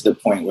really get to the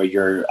point where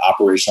you're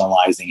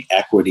operationalizing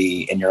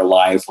equity in your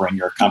life or in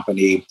your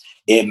company,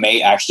 it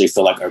may actually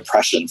feel like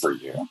oppression for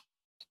you,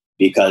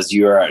 because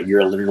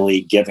you're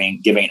literally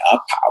giving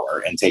up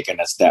power and taking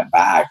a step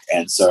back.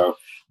 And so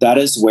that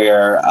is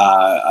where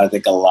I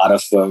think a lot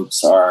of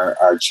folks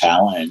are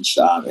challenged,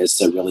 is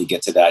to really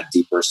get to that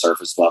deeper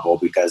surface level,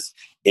 because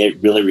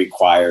it really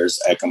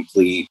requires a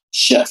complete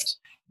shift.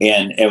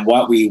 And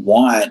what we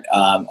want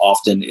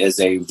often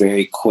is a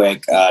very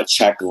quick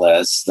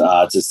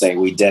checklist to say,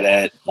 we did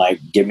it.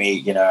 Like, give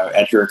me,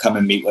 Edgar, come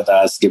and meet with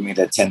us. Give me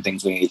the 10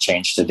 things we need to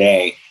change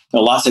today.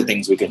 There are lots of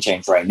things we can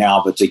change right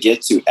now, but to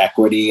get to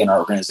equity in our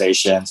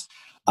organizations,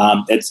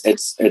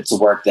 it's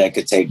work that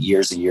could take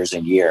years and years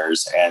and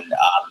years. And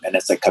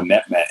it's a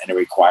commitment, and it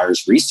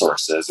requires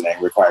resources, and it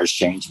requires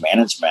change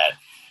management.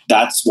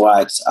 That's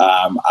what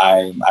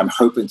I'm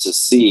hoping to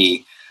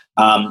see.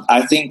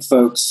 I think,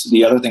 folks,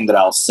 the other thing that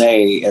I'll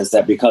say is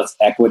that because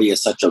equity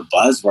is such a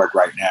buzzword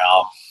right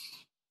now,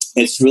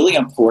 it's really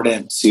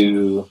important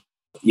to,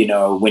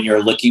 when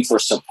you're looking for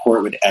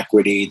support with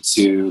equity,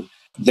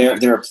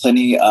 there are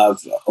plenty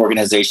of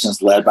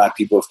organizations led by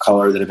people of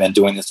color that have been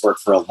doing this work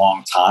for a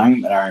long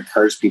time. And I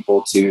encourage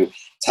people to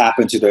tap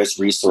into those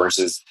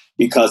resources,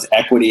 because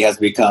equity has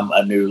become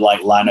a new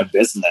line of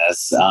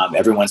business.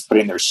 Everyone's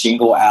putting their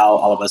shingle out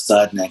all of a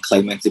sudden and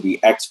claiming to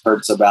be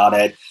experts about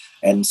it.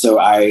 And so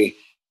I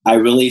I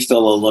really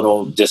feel a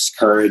little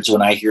discouraged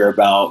when I hear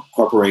about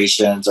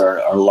corporations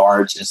or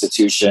large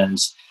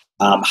institutions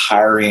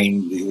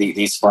hiring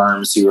these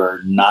firms who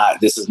are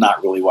not, this is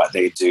not really what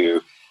they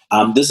do.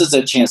 This is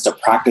a chance to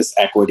practice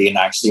equity and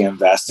actually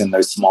invest in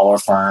those smaller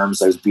firms,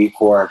 those B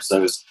Corps,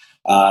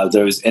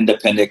 those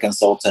independent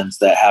consultants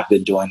that have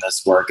been doing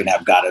this work and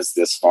have got us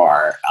this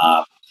far.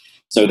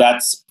 So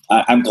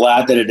I'm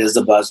glad that it is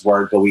a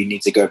buzzword, but we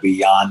need to go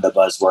beyond the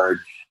buzzword.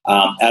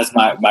 As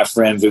my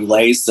friend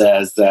Voulet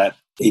says, that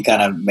he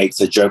kind of makes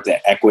a joke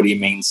that equity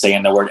means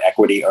saying the word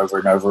equity over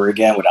and over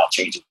again without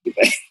changing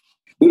anything.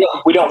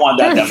 We don't want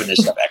that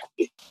definition of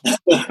equity.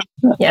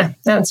 Yeah,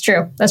 that's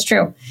true. That's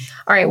true.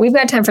 All right, we've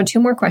got time for 2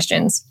 more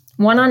questions,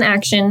 one on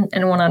action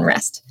and one on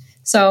rest.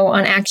 So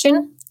on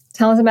action,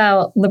 tell us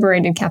about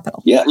Liberated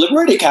Capital. Yeah,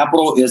 Liberated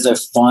Capital is a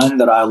fund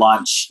that I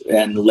launched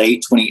in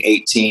late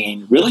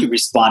 2018, really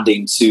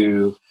responding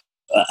to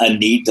a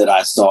need that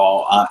I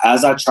saw.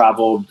 As I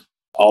traveled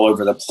all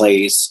over the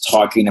place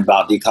talking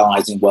about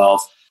decolonizing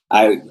wealth,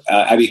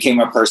 I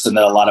became a person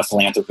that a lot of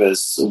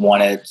philanthropists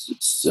wanted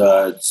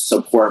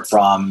support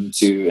from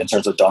in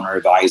terms of donor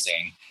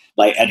advising.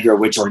 Like, Edgar,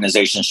 which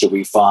organization should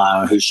we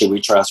fund? Who should we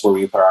trust? Where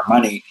we put our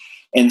money?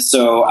 And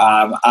so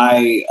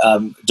I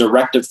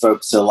directed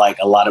folks to like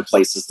a lot of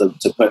places to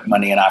put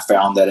money, and I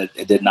found that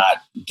it did not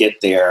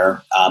get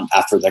there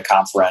after the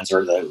conference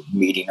or the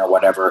meeting or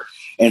whatever.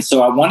 And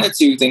so I wanted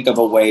to think of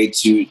a way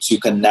to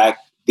connect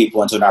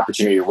people into an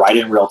opportunity right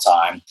in real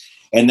time.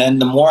 And then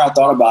the more I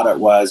thought about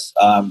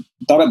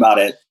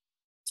it,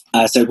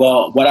 I said,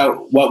 well,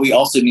 what we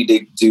also need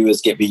to do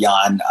is get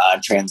beyond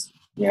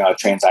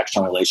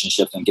transactional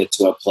relationships and get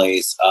to a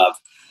place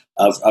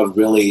of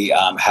really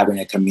having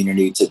a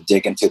community to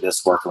dig into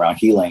this work around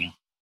healing.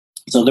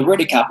 So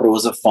Liberated Capital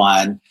is a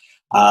fund.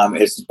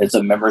 It's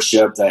a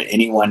membership that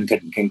anyone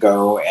can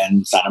go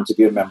and sign up to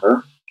be a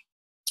member.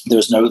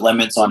 There's no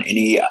limits on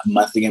any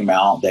monthly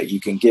amount that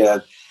you can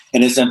give.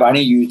 And it's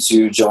inviting you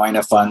to join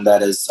a fund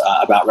that is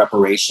about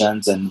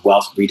reparations and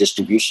wealth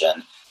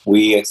redistribution.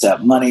 We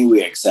accept money.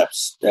 We accept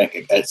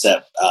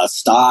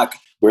stock.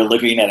 We're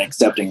looking at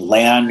accepting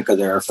land because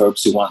there are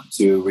folks who want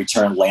to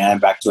return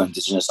land back to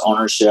indigenous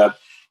ownership.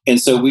 And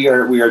so we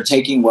are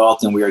taking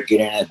wealth and we are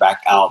getting it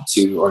back out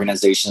to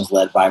organizations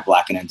led by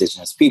Black and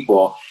Indigenous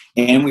people.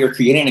 And we are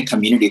creating a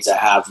community to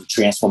have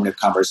transformative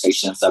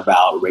conversations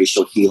about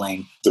racial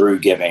healing through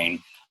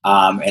giving.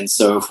 And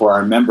so for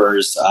our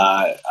members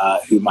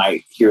who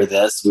might hear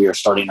this, we are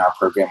starting our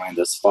programming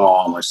this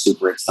fall, and we're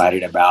super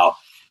excited about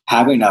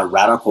having a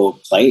radical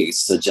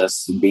place to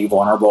just be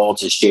vulnerable,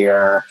 to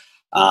share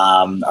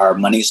our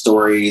money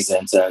stories,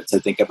 and to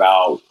think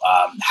about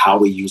how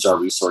we use our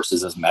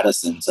resources as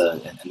medicine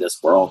in this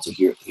world to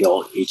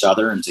heal each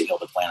other and to heal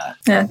the planet.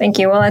 Yeah, thank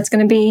you. Well, that's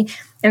going to be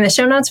in the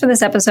show notes for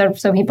this episode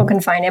so people can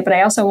find it. But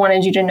I also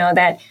wanted you to know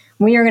that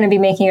we are going to be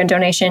making a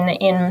donation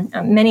in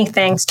many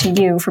thanks to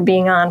you for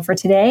being on for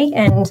today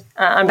and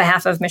on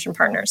behalf of Mission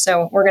Partners.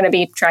 So we're going to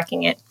be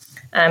tracking it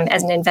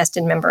as an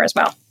invested member as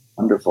well.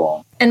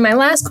 Wonderful. And my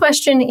last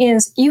question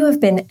is, you have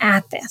been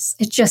at this.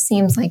 It just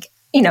seems like,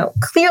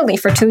 clearly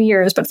for 2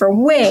 years, but for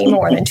way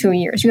more than 2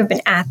 years, you have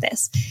been at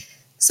this.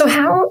 So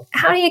how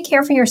do you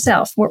care for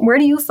yourself? Where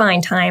do you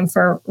find time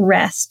for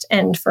rest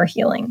and for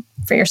healing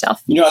for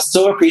yourself? I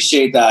still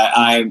appreciate that.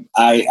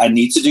 I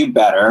need to do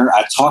better.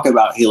 I talk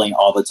about healing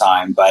all the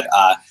time, but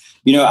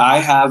I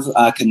have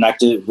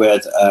connected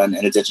with an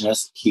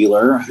Indigenous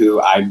healer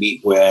who I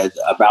meet with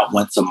about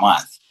once a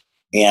month.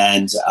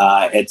 And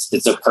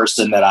it's a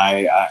person that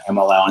I am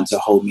allowing to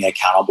hold me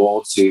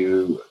accountable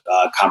to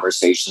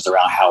conversations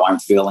around how I'm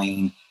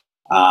feeling,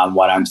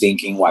 what I'm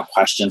thinking, what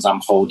questions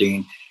I'm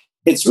holding.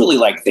 It's really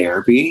like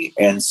therapy.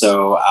 And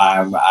so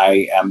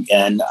I am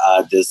in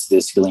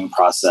this healing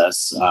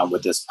process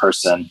with this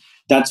person.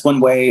 That's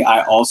one way.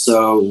 I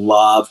also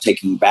love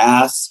taking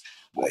baths.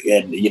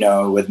 And,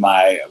 with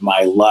my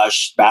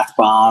Lush bath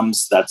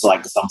bombs, that's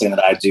like something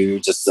that I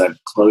do just to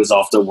close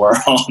off the world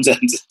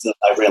and to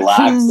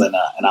relax in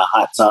a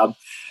hot tub.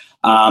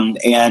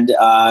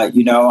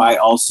 I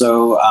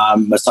also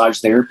massage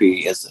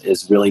therapy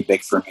is really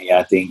big for me.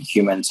 I think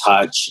human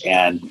touch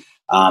and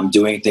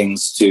doing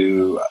things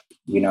to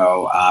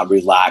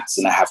relax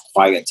and I have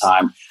quiet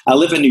time. I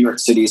live in New York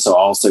City, so I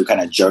also kind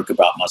of joke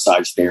about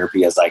massage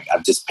therapy as like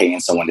I'm just paying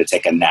someone to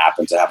take a nap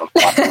and to have a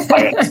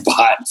quiet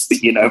spot,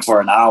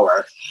 for an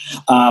hour.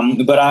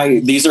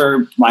 But these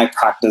are my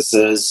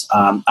practices.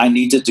 I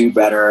need to do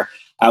better.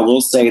 I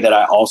will say that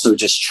I also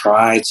just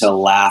try to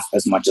laugh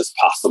as much as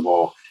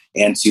possible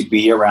and to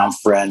be around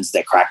friends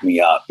that crack me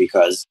up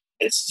because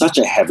it's such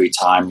a heavy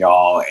time,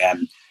 y'all.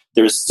 And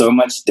there's so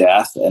much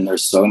death and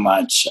there's so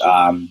much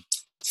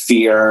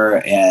fear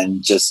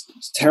and just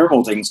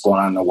terrible things going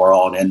on in the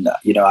world. And,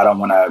 I don't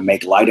want to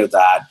make light of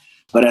that.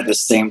 But at the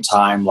same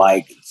time,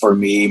 like for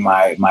me,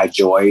 my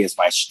joy is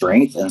my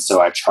strength. And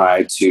so I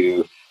try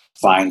to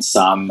find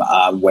some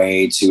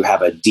way to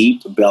have a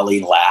deep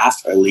belly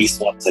laugh at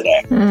least once a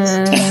day.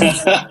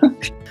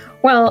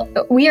 Well,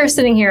 we are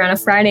sitting here on a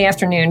Friday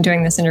afternoon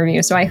doing this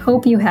interview, so I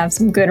hope you have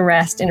some good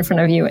rest in front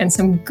of you and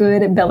some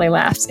good belly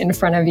laughs in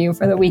front of you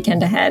for the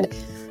weekend ahead.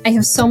 I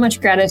have so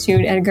much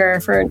gratitude, Edgar,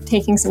 for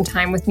taking some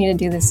time with me to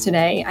do this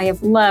today. I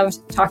have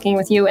loved talking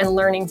with you and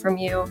learning from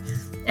you,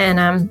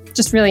 and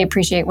just really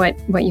appreciate what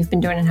you've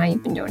been doing and how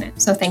you've been doing it.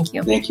 So thank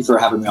you. Thank you for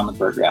having me on the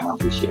program. I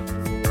appreciate it.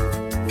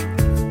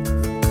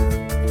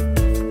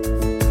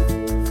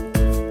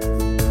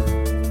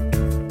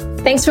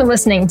 Thanks for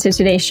listening to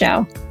today's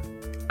show.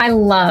 I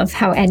love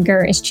how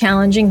Edgar is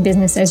challenging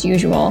business as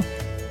usual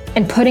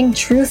and putting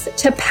truth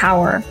to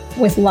power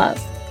with love,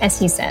 as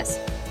he says.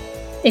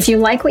 If you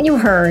like what you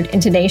heard in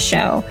today's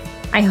show,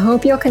 I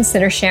hope you'll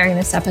consider sharing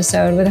this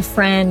episode with a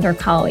friend or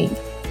colleague.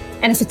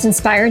 And if it's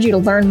inspired you to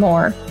learn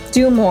more,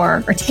 do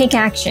more, or take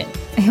action,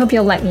 I hope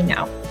you'll let me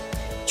know.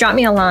 Drop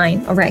me a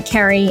line over at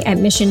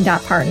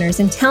Carrie@mission.partners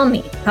and tell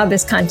me how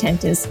this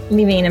content is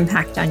leaving an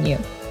impact on you.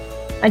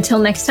 Until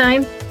next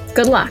time,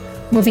 good luck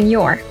moving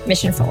your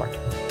mission forward.